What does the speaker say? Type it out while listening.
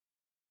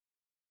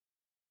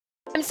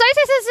I'm so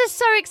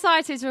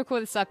excited to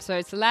record this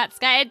episode, so let's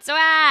get into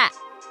it!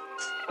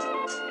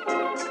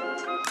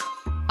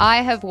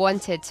 I have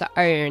wanted to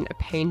own a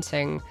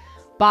painting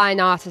by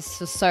an artist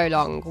for so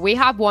long. We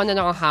have one in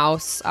our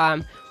house.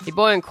 We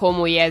bought it in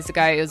Cornwall years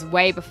ago. It was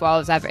way before I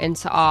was ever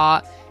into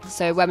art.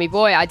 So when we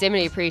bought it, I didn't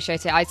really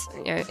appreciate it.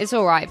 It's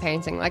all right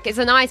painting. Like, it's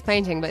a nice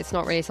painting, but it's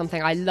not really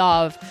something I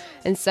love.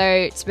 And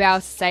so to be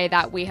able to say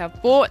that we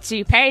have bought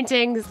 2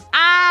 paintings,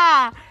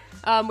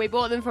 we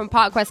bought them from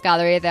Park West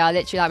Gallery. They are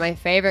literally like my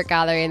favourite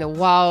gallery in the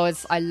world.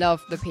 I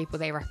love the people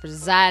they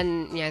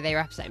represent. You know, they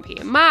represent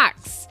Peter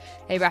Max.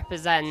 They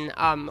represent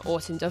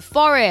Autumn de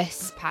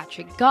Forest,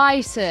 Patrick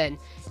Guyton.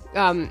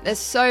 There's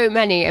so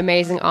many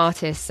amazing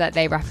artists that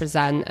they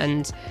represent,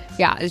 and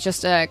yeah, it's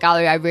just a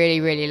gallery I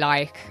really, really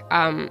like.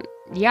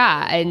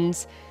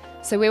 And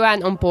so we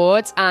went on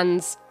board,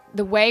 and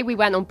the way we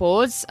went on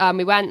board,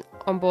 we went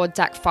on board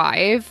deck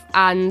 5,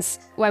 and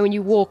when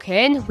you walk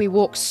in, we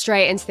walk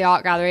straight into the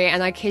art gallery,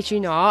 and I kid you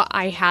not,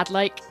 I had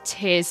like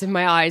tears in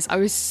my eyes. I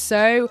was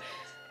so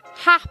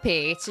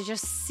happy to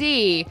just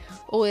see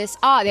all this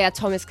art. They had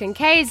Thomas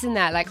Kincaid's in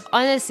there. Like,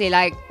 honestly,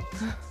 like,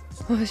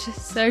 I was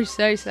just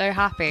so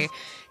happy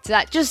to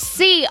like just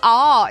see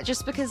art,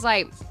 just because,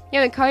 like, you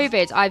know, in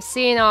COVID I've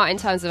seen art in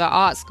terms of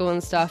art school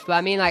and stuff, but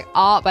I mean like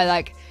art by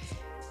like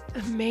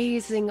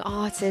amazing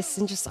artists,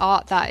 and just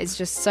art that is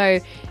just so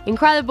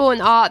incredible,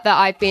 and art that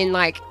I've been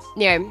like,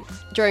 you know,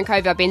 during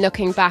COVID I've been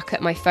looking back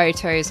at my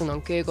photos and on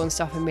Google and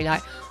stuff and be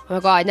like, oh my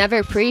god, I never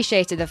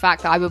appreciated the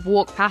fact that I would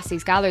walk past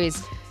these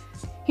galleries,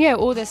 you know,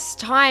 all this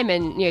time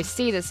and, you know,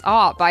 see this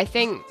art. But I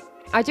think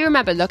I do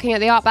remember looking at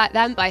the art back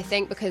then, but I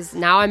think because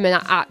now I'm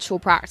an actual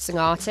practicing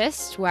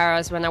artist,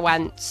 whereas when I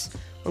went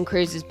on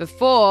cruises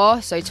before,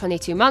 so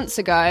 22 months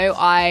ago,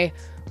 I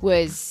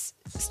was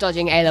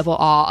studying A-level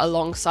art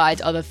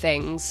alongside other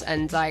things,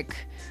 and like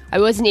I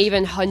wasn't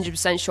even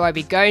 100% sure I'd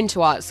be going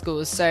to art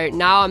schools. So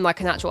now I'm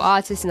like an actual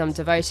artist and I'm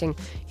devoting,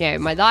 you know,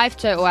 my life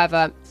to it or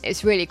whatever.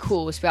 It's really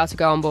cool to be able to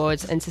go on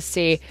board and to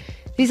see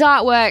these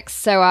artworks.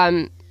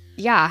 So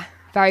yeah,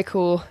 very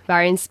cool,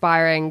 very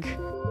inspiring.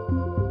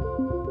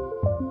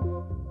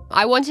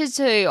 I wanted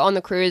to, on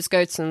the cruise,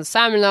 go to some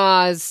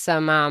seminars,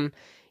 some,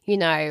 you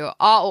know,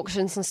 art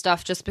auctions and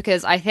stuff, just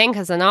because I think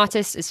as an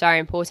artist, it's very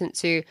important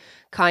to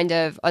kind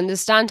of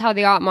understand how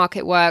the art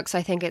market works.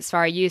 I think it's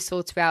very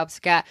useful to be able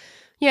to get,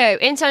 you know,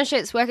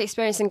 internships, work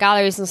experience in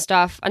galleries and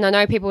stuff. And I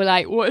know people are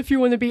like, what if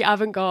you want to be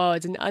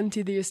avant-garde and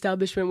anti the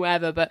establishment,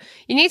 whatever? But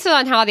you need to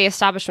learn how the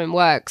establishment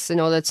works in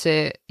order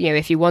to, you know,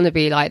 if you want to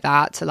be like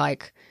that, to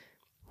like,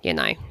 you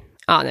know,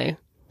 I don't know,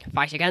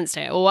 fight against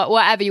it or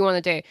whatever you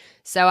want to do.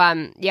 So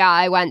yeah,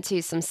 I went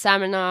to some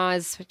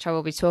seminars, which I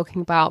will be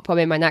talking about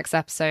probably in my next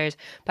episode.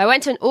 But I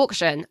went to an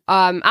auction,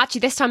 actually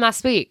this time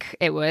last week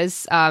it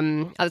was, at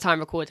the time of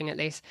recording at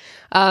least.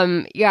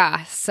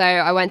 Yeah, so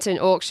I went to an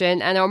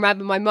auction, and I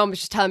remember my mum was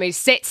just telling me,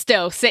 sit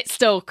still,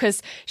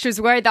 because she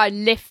was worried that I'd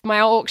lift my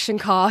auction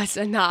card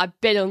and that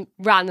I'd bid on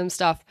random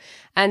stuff.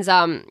 And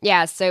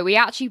yeah, so we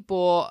actually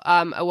bought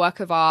a work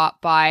of art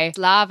by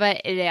Slava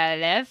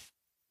Ilyaev.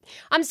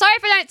 I'm sorry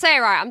if I don't say it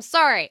right. I'm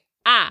sorry.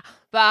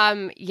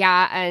 But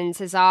yeah, and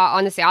his art,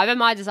 honestly, I've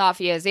admired his art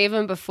for years,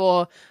 even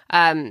before,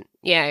 you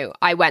know,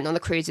 I went on the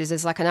cruises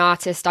as like an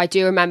artist. I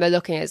do remember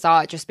looking at his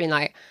art, just being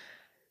like,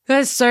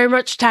 there's so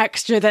much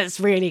texture that's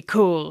really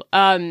cool.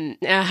 When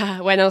I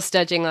was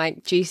studying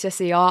like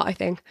GCSE art, I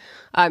think.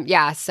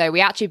 Yeah, so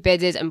we actually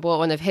bidded and bought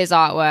one of his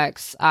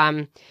artworks.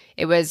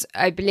 It was,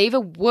 I believe,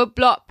 a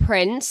woodblock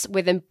print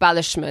with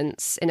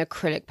embellishments in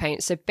acrylic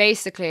paint. So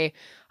basically,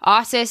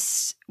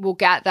 artists will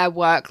get their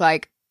work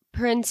like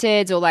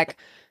printed or like,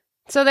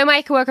 so they'll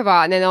make a work of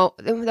art and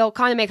then they'll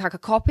kind of make like a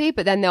copy,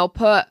 but then they'll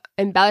put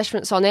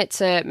embellishments on it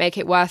to make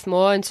it worth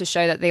more and to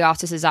show that the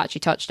artist has actually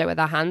touched it with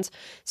their hands.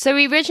 So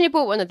we originally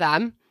bought one of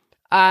them,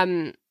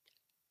 and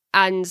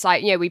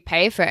like, you know, we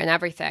paid for it and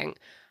everything.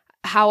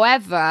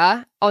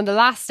 However, on the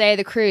last day of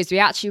the cruise, we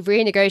actually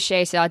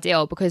renegotiated our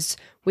deal because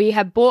we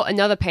had bought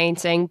another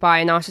painting by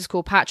an artist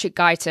called Patrick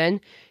Guyton,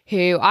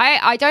 who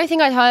I don't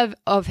think I'd heard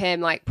of him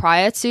like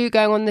prior to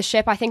going on the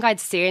ship. I think I'd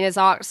seen his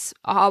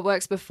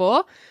artworks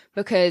before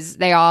because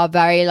they are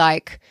very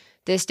like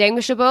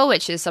distinguishable,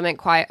 which is something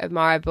quite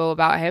admirable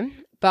about him.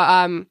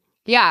 But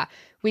yeah,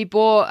 we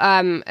bought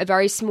a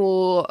very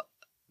small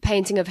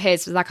painting of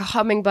his with like a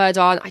hummingbird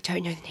on. I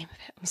don't know the name of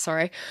it, I'm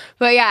sorry,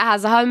 but yeah, it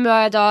has a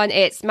hummingbird on.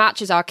 It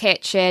matches our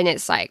kitchen.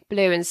 It's like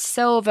blue and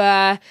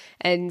silver,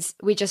 and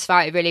we just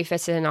felt it really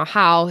fitted in our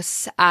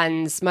house,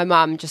 and my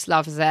mum just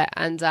loves it.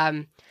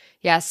 And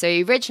yeah, so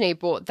we originally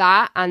bought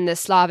that and the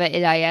Slava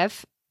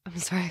Ilyaev. I'm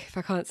sorry if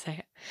I can't say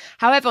it.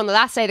 However, on the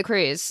last day of the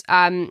cruise,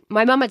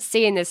 my mum had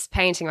seen this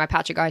painting by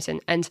Patrick Guyton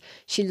and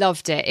she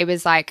loved it. It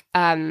was like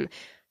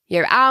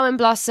you know, almond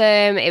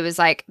blossom. It was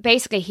like,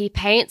 basically he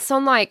paints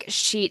on like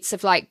sheets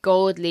of like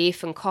gold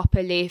leaf and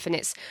copper leaf, and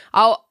it's,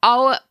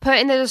 I'll put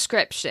in the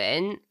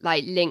description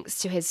like links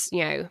to his, you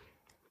know,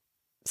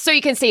 so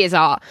you can see his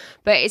art,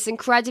 but it's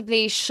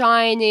incredibly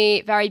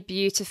shiny, very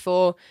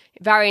beautiful,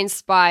 very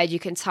inspired, you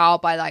can tell,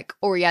 by like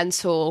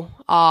Oriental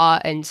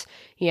art and,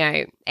 you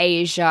know,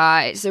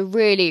 Asia. It's a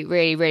really,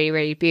 really, really,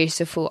 really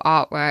beautiful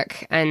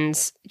artwork, and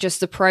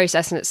just the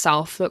process in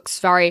itself looks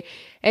very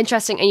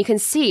interesting. And you can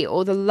see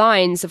all the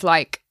lines of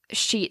like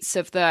sheets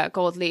of the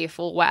gold leaf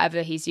or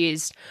whatever he's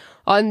used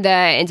on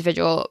the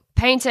individual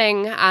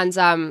painting.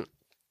 And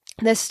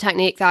this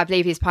technique that I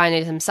believe he's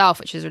pioneered himself,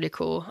 which is really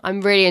cool.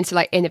 I'm really into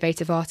like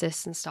innovative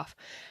artists and stuff.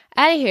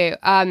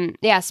 Anywho,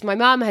 yes, my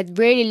mum had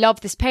really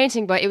loved this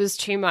painting, but it was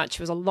too much. It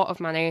was a lot of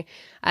money.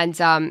 And,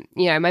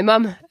 you know, my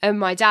mum and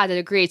my dad had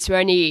agreed to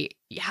only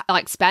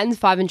like spend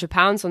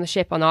 £500 on the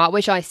ship on art,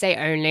 which I say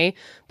only,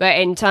 but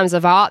in terms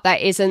of art,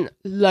 that isn't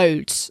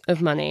loads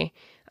of money.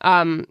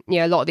 You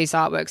know, a lot of these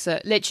artworks are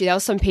literally, there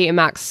was some Peter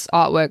Max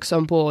artworks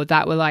on board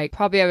that were like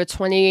probably over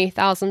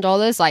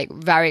 $20,000, like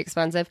very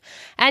expensive.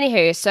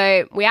 Anywho,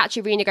 so we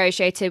actually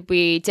renegotiated.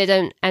 We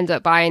didn't end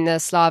up buying the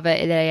Slava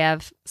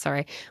Ilyaev.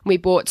 Sorry. We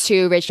bought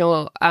 2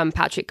 original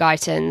Patrick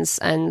Guytons,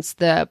 and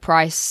the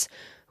price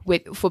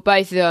for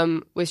both of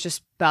them was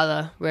just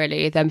better,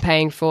 really, than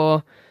paying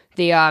for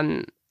the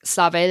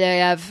Slava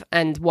Ilyaev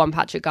and 1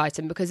 Patrick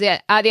Guyton, because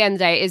at the end of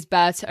the day, it is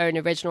better to own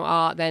original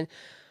art than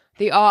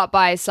the art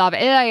by Slava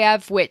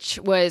Ilyaev, which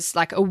was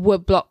like a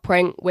woodblock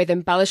print with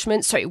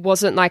embellishments. So it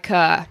wasn't like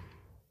I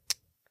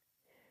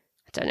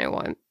don't know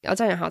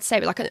how to say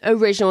it, but like an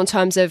original in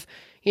terms of,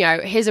 you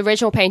know, his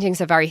original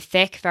paintings are very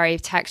thick, very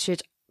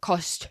textured,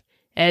 cost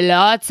a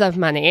lot of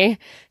money.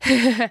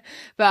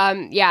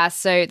 But yeah,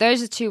 so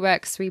those are 2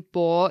 works we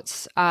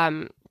bought.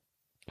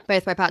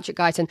 Both by Patrick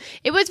Guyton.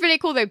 It was really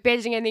cool though,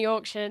 bidding in the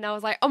auction. I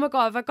was like, oh my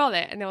god, have I got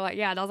it? And they were like,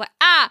 yeah. And I was like,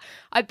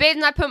 I bid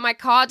and I put my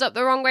card up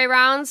the wrong way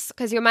around,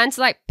 because you're meant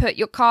to like put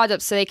your card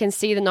up so they can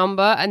see the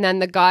number. And then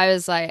the guy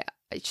was like,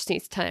 I just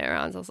need to turn it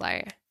around. So I was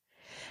like,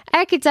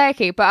 okie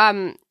dokie.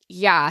 But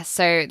yeah,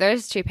 so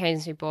those 2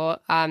 paintings we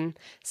bought.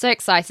 So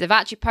excited. I've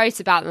actually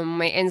posted about them on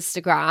my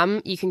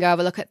Instagram. You can go have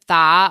a look at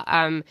that.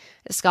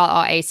 Scarlet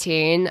Art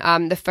 18.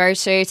 The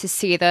photo to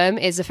see them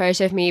is a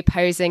photo of me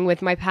posing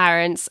with my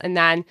parents, and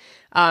then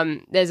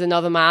there's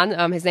another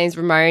man. His name's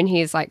Ramon.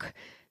 He's like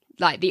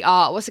the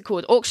art, what's it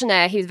called?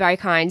 Auctioneer. He's very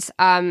kind.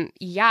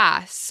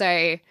 Yeah,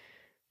 so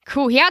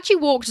cool. He actually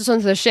walked us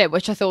onto the ship,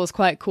 which I thought was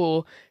quite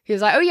cool. He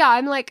was like, oh yeah,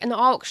 I'm like an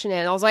auctioneer.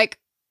 And I was like,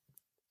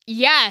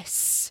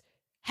 yes.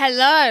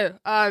 Hello.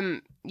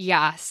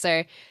 Yeah,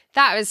 so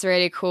that was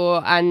really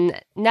cool. And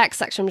next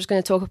section, I'm just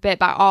going to talk a bit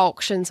about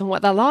auctions and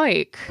what they're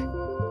like.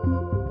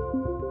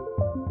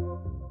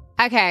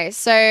 Okay,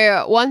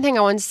 so one thing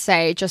I want to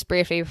say just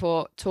briefly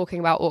before talking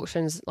about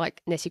auctions,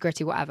 like nitty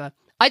gritty, whatever.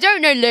 I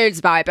don't know loads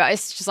about it, but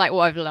it's just like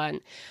what I've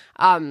learned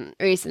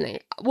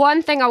recently.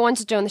 One thing I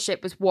wanted to do on the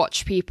ship was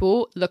watch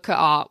people look at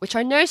art, which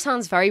I know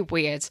sounds very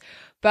weird,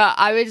 but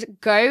I would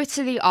go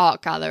to the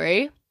art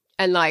gallery.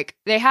 And like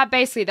they had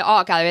basically the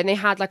art gallery, and they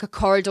had like a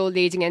corridor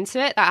leading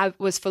into it that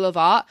was full of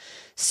art.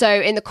 So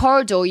in the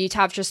corridor, you'd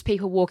have just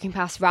people walking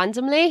past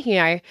randomly, you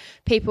know,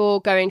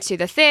 people going to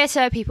the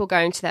theatre, people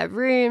going to their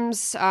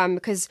rooms,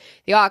 because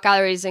the art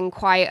gallery is in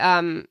quite,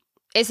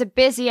 it's a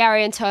busy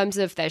area in terms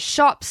of there's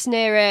shops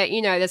near it,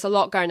 you know, there's a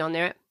lot going on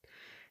near it.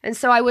 And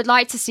so I would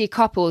like to see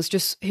couples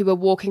just who were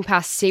walking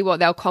past, see what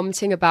they were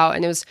commenting about.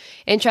 And it was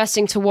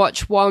interesting to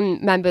watch one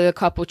member of the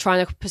couple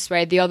trying to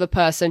persuade the other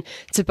person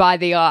to buy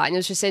the art. And it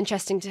was just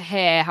interesting to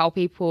hear how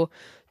people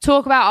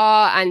talk about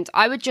art. And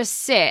I would just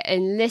sit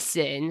and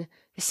listen.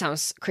 This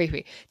sounds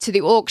creepy. To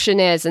the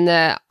auctioneers and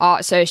the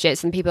art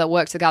associates and people that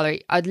work at the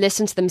gallery. I'd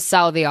listen to them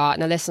sell the art,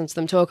 and I'd listen to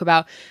them talk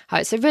about how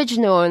it's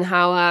original and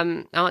how, I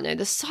don't know,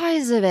 the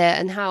size of it,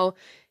 and how,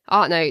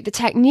 I don't know, the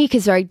technique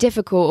is very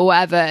difficult or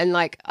whatever. And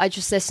like, I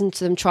just listened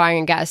to them trying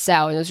and get a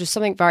sale. And it was just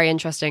something very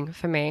interesting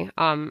for me.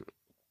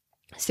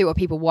 See what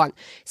people want.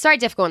 It's very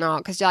difficult in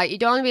art because like, you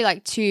don't want to be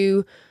like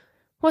too,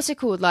 what's it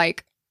called?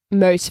 Like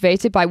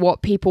motivated by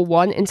what people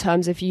want in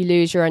terms of you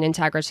lose your own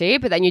integrity.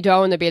 But then you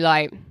don't want to be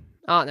like,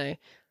 I don't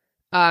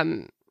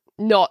know,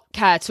 not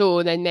care at all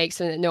and then make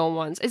something that no one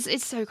wants.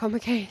 It's so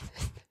complicated.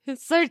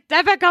 It's so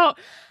difficult.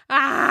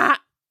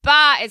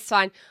 But it's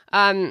fine.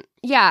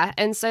 Yeah,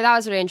 and so that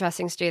was really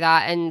interesting to do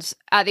that. And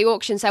at the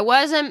auctions, there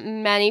wasn't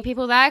many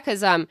people there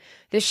because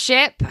the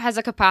ship has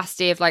a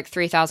capacity of like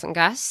 3,000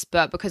 guests,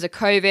 but because of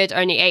COVID,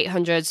 only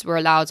 800s were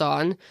allowed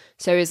on.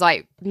 So it was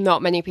like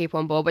not many people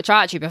on board, which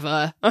I actually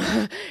prefer.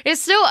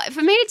 It's still,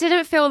 for me, it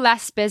didn't feel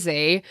less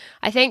busy.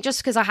 I think just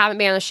because I haven't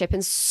been on a ship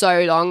in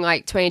so long,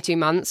 like 22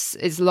 months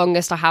is the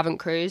longest I haven't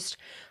cruised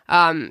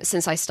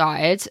since I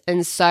started.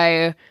 And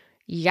so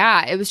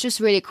yeah, it was just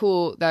really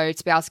cool, though,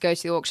 to be able to go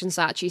to the auctions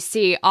and actually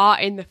see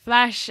art in the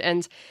flesh.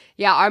 And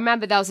yeah, I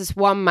remember there was this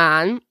one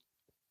man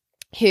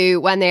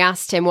who, when they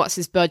asked him what's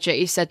his budget,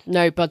 he said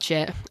no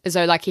budget, as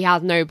though like he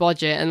had no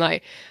budget. And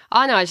like,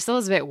 I don't know, I just thought it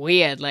was a bit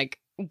weird. Like,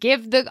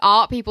 give the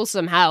art people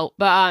some help.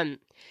 But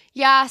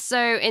yeah,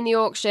 so in the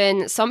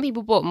auction, some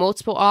people bought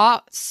multiple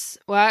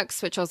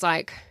works, which I was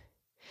like,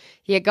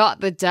 you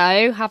got the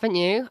dough, haven't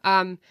you?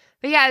 But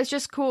yeah, it's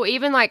just cool.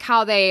 Even like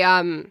how they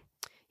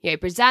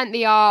present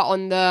the art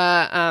on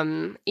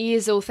the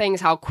easel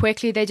things, how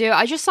quickly they do it.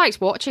 I just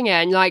liked watching it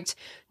and liked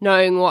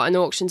knowing what an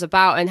auction's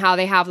about and how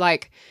they have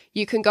like,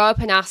 you can go up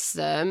and ask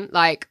them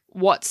like,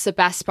 what's the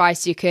best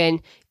price you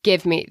can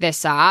give me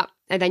this at?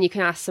 And then you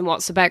can ask them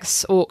what's the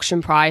best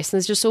auction price. And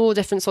there's just all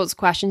different sorts of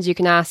questions you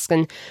can ask.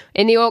 And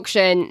in the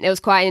auction, it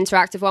was quite an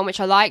interactive one, which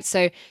I liked.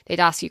 So they'd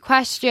ask you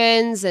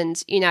questions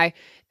and,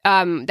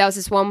 there was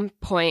this one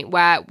point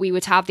where we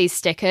would have these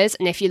stickers,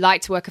 and if you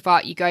liked a work of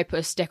art, you go put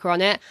a sticker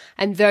on it.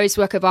 And those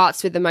work of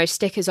arts with the most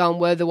stickers on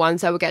were the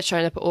ones that would get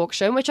shown up at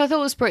auction, which I thought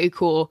was pretty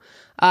cool.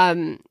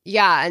 And you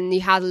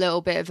had a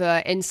little bit of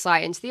an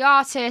insight into the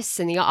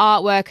artists and the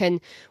artwork. And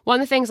one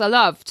of the things I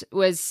loved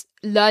was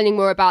learning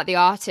more about the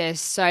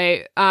artists.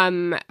 So,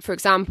 for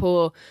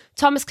example,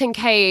 Thomas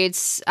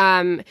Kincaid's,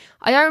 I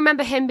don't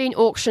remember him being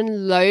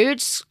auctioned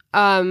loads,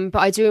 but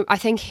I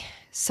think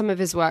some of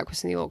his work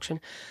was in the auction.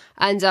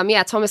 And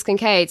Thomas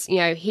Kincaid,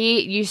 he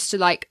used to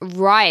like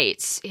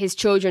write his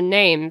children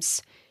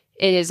names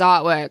in his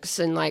artworks,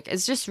 and like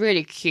it's just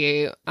really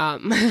cute.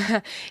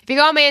 If you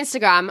go on my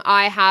Instagram,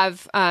 I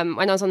have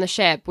when I was on the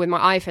ship with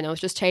my iPhone, I was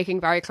just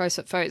taking very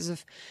close-up photos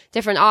of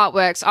different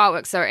artworks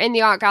that are in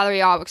the art gallery,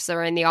 artworks that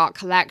are in the art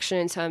collection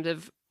in terms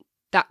of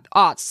that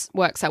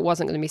works that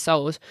wasn't going to be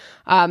sold.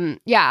 And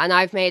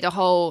I've made a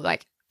whole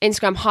like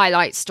Instagram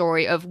highlight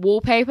story of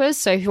wallpapers.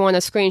 So if you want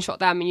to screenshot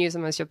them and use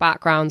them as your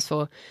backgrounds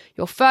for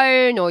your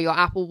phone or your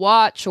Apple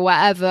Watch or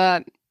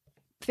whatever,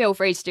 feel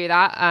free to do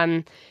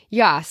that.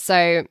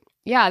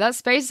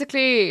 That's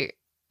basically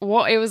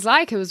what it was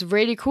like. It was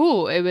really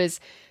cool. It was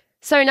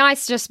so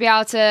nice to just be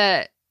able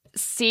to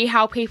see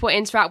how people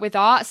interact with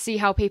art, see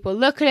how people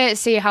look at it,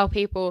 see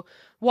what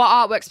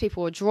artworks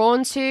people were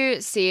drawn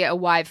to, see a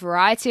wide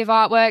variety of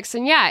artworks.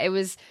 And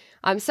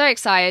I'm so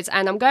excited.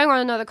 And I'm going on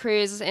another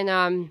cruise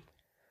in,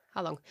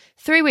 how long?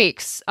 3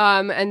 weeks.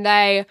 And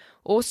they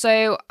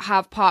also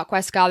have Park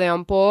West Gallery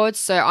on board.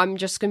 So I'm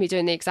just going to be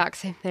doing the exact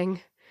same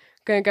thing.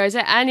 Going to go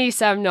to any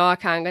seminar I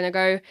can. Going to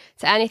go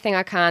to anything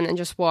I can and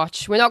just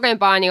watch. We're not going to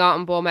buy any art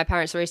on board. My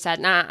parents already said,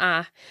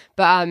 nah.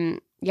 But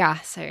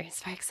so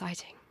it's very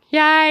exciting.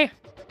 Yay!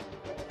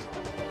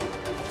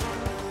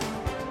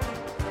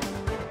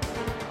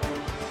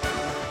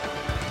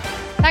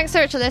 Thanks so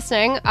much for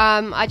listening.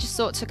 I just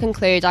thought to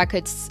conclude I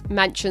could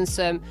mention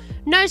some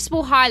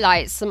notable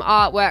highlights, some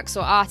artworks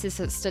or artists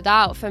that stood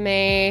out for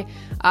me.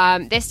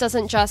 This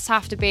doesn't just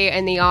have to be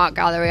in the art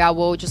gallery. I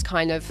will just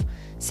kind of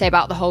say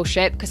about the whole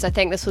ship, because I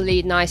think this will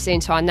lead nicely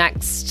into our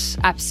next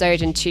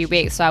episode in 2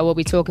 weeks. So I will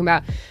be talking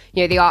about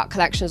the art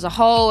collection as a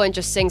whole and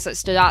just things that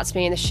stood out to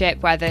me in the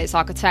ship, whether it's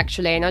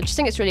architecturally. And I just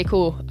think it's really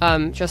cool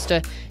just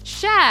to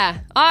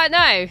share.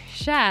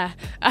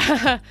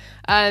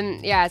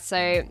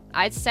 So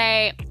I'd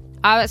say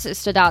artworks that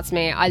stood out to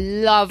me. I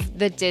love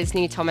the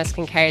Disney Thomas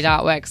Kincaid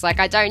artworks. Like,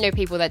 I don't know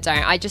people that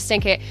don't. I just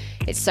think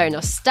it's so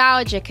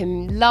nostalgic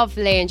and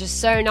lovely and just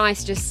so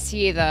nice to just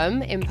see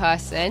them in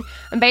person.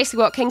 And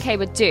basically what Kincaid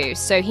would do,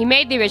 so he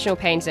made the original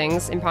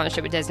paintings in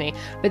partnership with Disney,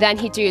 but then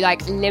he'd do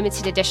like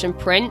limited edition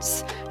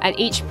prints, and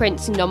each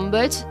print's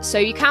numbered. So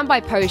you can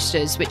buy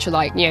posters which are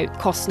like,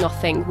 cost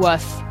nothing,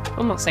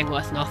 I'm not saying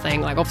worth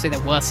nothing, like obviously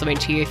they're worth something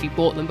to you if you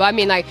bought them, but I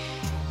mean like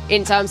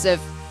in terms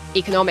of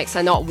economics,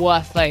 they're not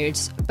worth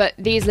loads. But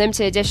these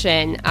limited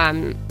edition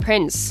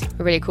prints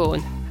are really cool,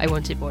 and I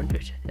wanted one,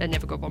 but I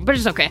never got one, but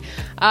it's okay.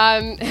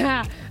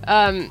 And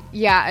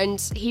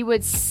he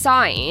would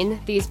sign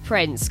these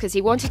prints because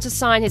he wanted to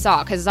sign his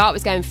art, because his art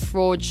was getting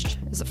forged.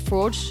 Is it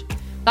forged?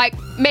 Like,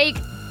 made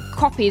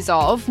copies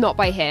of, not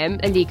by him,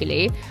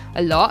 illegally,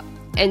 a lot.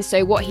 And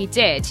so what he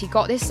did, he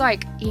got his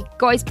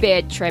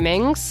beard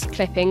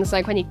clippings,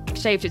 like when he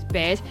shaved his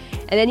beard,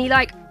 and then he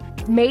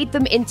made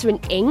them into an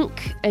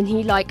ink, and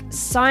he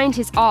signed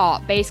his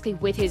art basically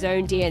with his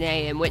own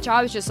DNA in, which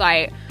I was just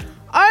like,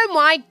 oh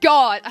my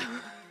god,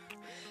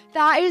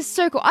 that is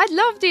so cool. I'd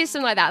love to do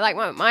something like that. Like,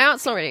 my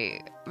art's not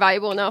really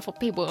valuable enough, or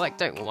people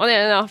don't want it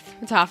enough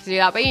to have to do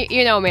that, but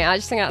you know me, I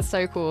just think that's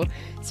so cool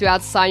to be able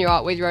to sign your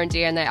art with your own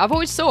DNA. I've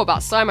always thought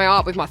about signing my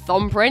art with my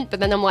thumbprint, but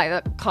then I'm like,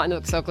 that kind of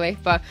looks ugly.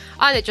 But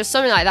I don't know, just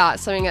something like that,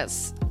 something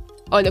that's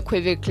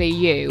unequivocally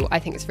you, I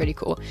think it's really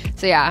cool.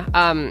 So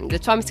the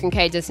Thomas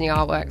Kincaid Disney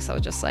artworks are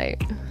just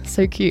like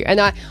so cute,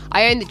 and I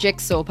own the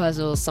jigsaw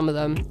puzzles, some of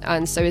them,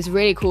 and so it's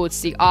really cool to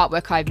see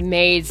artwork I've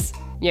made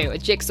a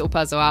jigsaw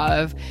puzzle out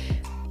of,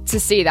 to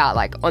see that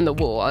on the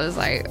wall. I was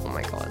like, oh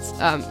my god.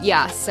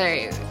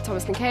 So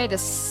Thomas Kincaid, the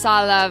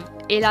Slava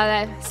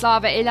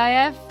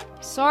Ilayev,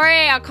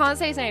 sorry, I can't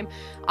say his name.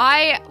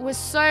 I was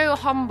so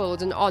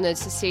humbled and honoured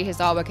to see his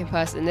artwork in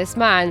person. This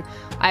man,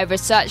 I've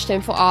researched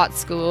him for art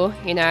school,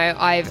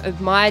 I've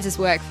admired his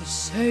work for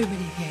so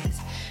many years.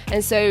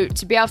 And so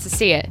to be able to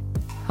see it,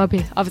 I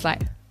was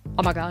like,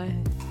 oh my god.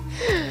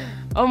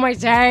 Oh my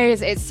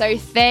days, it's so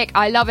thick.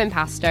 I love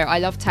impasto, I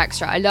love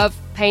texture, I love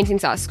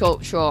paintings that are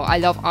sculptural, I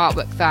love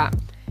artwork that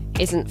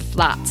isn't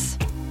flat.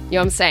 You know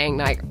what I'm saying?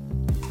 I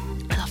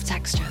love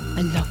texture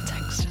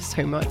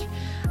so much.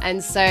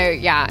 And so,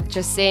 yeah,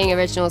 just seeing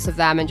originals of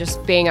them and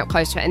just being up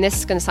close to it. And this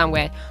is going to sound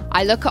weird.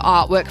 I look at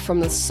artwork from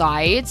the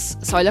sides.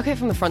 So I look at it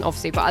from the front,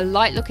 obviously, but I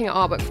like looking at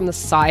artwork from the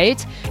side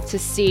to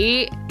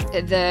see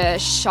the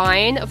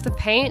shine of the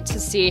paint, to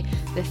see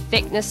the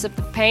thickness of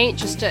the paint,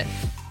 just to...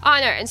 I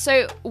don't know. And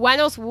so when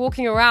I was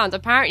walking around,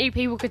 apparently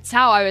people could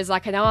tell I was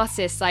like an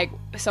artist, like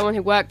someone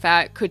who worked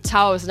there could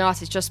tell I was an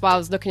artist just while I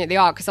was looking at the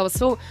art, because I was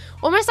so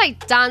almost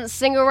like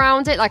dancing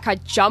around it, like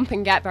I'd jump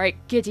and get very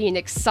giddy and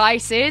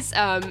excited.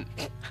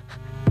 Thanks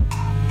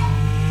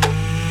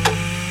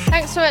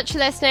so much for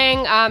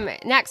listening.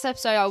 Next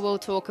episode I will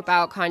talk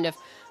about kind of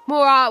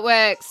more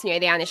artworks, you know,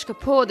 the Anish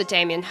Kapoor, the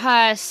Damien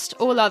Hirst,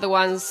 all other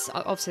ones.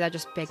 Obviously, they're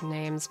just big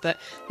names, but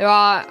there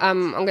are,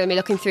 I'm going to be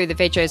looking through the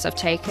videos I've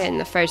taken,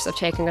 the photos I've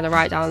taken. I'm going to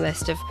write down a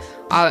list of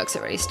artworks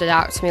that really stood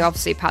out to me.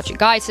 Obviously, Patrick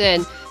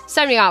Guyton,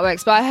 so many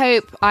artworks, but I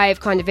hope I've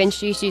kind of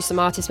introduced you to some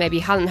artists maybe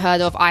you hadn't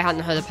heard of. I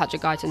hadn't heard of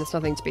Patrick Guyton. There's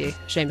nothing to be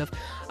ashamed of.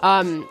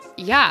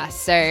 Yeah,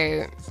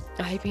 so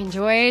I hope you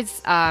enjoyed.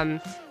 On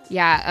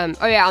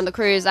the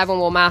cruise, everyone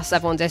wore masks,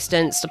 everyone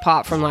distanced,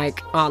 apart from,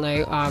 like, I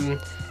don't know,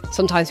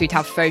 sometimes we'd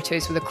have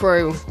photos with the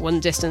crew, one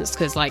distance,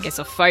 because, like, it's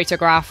a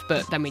photograph,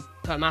 but then we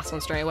put a mask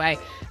on straight away.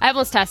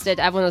 Everyone's tested,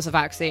 everyone has a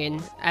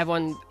vaccine,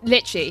 everyone,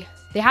 literally,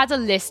 they had a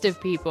list of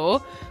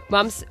people,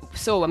 Mum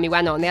saw when we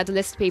went on, they had a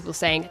list of people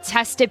saying,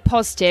 tested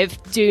positive,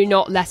 do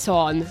not let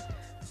on.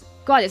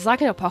 God, it's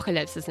like an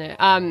apocalypse, isn't it?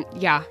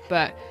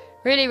 But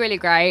really, really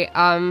great.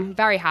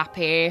 Very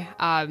happy.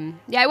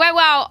 It went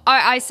well.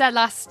 I said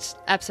last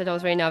episode I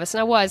was really nervous,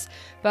 and I was.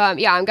 But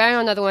I'm going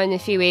on another one in a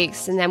few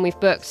weeks, and then we've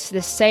booked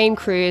the same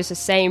cruise, the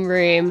same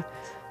room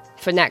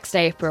for next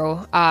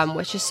April,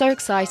 which is so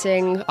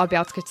exciting. I'll be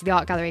able to go to the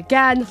art gallery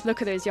again,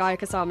 look at those Yaya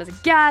Kasamas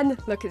again,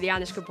 look at the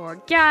Anish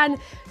Kapoor again,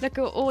 look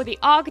at all the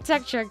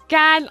architecture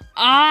again.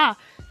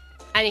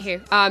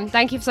 Anywho,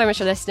 thank you so much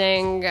for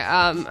listening.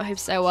 I hope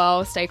so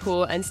well. Stay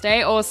cool and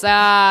stay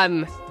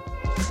awesome.